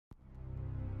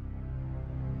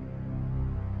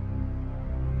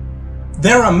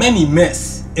There are many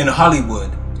myths in Hollywood,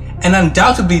 and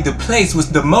undoubtedly the place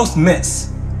with the most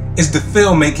myths is the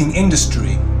filmmaking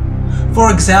industry.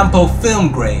 For example,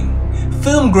 film grain.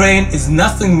 Film grain is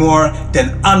nothing more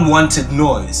than unwanted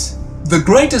noise. The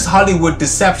greatest Hollywood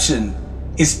deception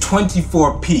is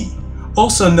 24p,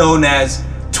 also known as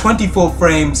 24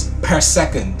 frames per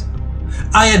second.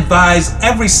 I advise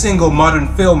every single modern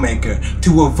filmmaker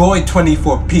to avoid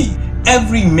 24p.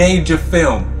 Every major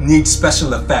film needs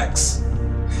special effects.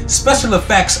 Special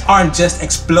effects aren't just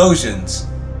explosions.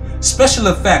 Special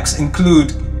effects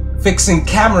include fixing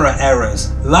camera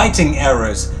errors, lighting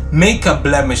errors, makeup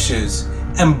blemishes,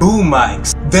 and boom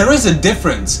mics. There is a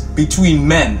difference between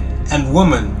men and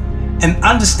women, and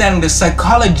understanding the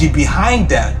psychology behind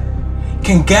that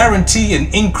can guarantee an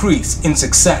increase in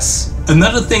success.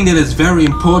 Another thing that is very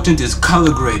important is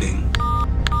color grading.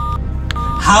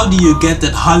 How do you get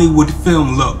that Hollywood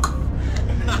film look?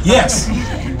 Yes,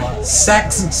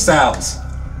 sex sells.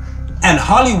 And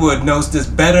Hollywood knows this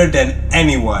better than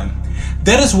anyone.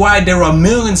 That is why there are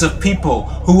millions of people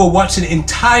who will watch an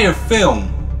entire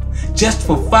film just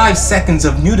for 5 seconds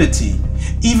of nudity,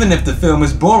 even if the film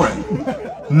is boring.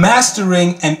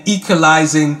 Mastering and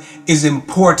equalizing is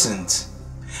important.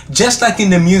 Just like in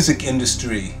the music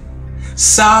industry,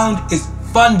 sound is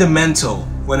fundamental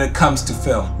when it comes to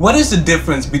film. What is the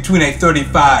difference between a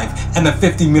 35 and a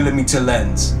 50mm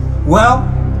lens? Well,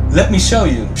 let me show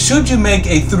you. Should you make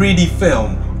a 3D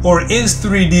film, or is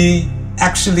 3D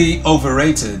actually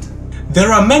overrated?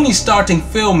 There are many starting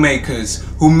filmmakers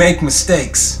who make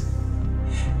mistakes,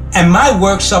 and my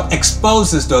workshop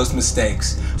exposes those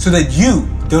mistakes so that you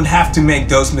don't have to make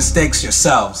those mistakes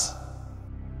yourselves.